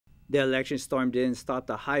The election storm didn't stop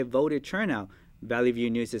the high voter turnout. Valley View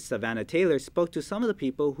News' Savanah Taylor spoke to some of the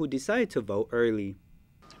people who decided to vote early.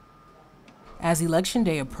 As Election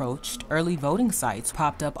Day approached, early voting sites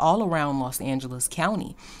popped up all around Los Angeles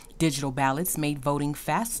County. Digital ballots made voting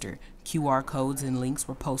faster. QR codes and links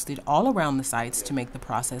were posted all around the sites to make the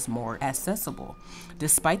process more accessible.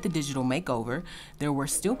 Despite the digital makeover, there were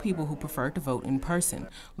still people who preferred to vote in person.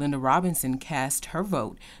 Linda Robinson cast her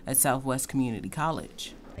vote at Southwest Community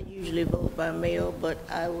College. I usually vote by mail, but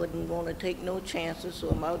I wouldn't want to take no chances, so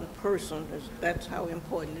I'm out in person. That's how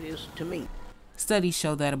important it is to me. Studies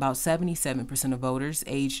show that about 77% of voters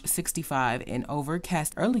aged 65 and over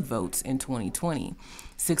cast early votes in 2020.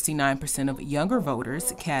 69% of younger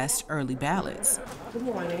voters cast early ballots. Good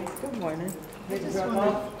morning. Good morning.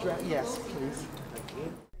 Yes, please.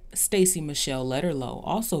 Stacy Michelle Letterlow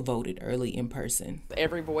also voted early in person.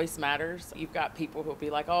 Every voice matters. You've got people who'll be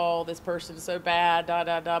like, oh, this person is so bad,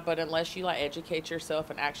 but unless you educate yourself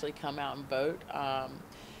and actually come out and vote,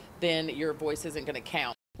 then your voice isn't going to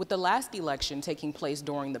count. With the last election taking place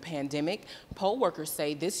during the pandemic, poll workers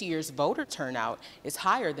say this year's voter turnout is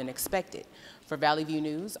higher than expected. For Valley View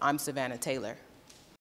News, I'm Savanah Taylor.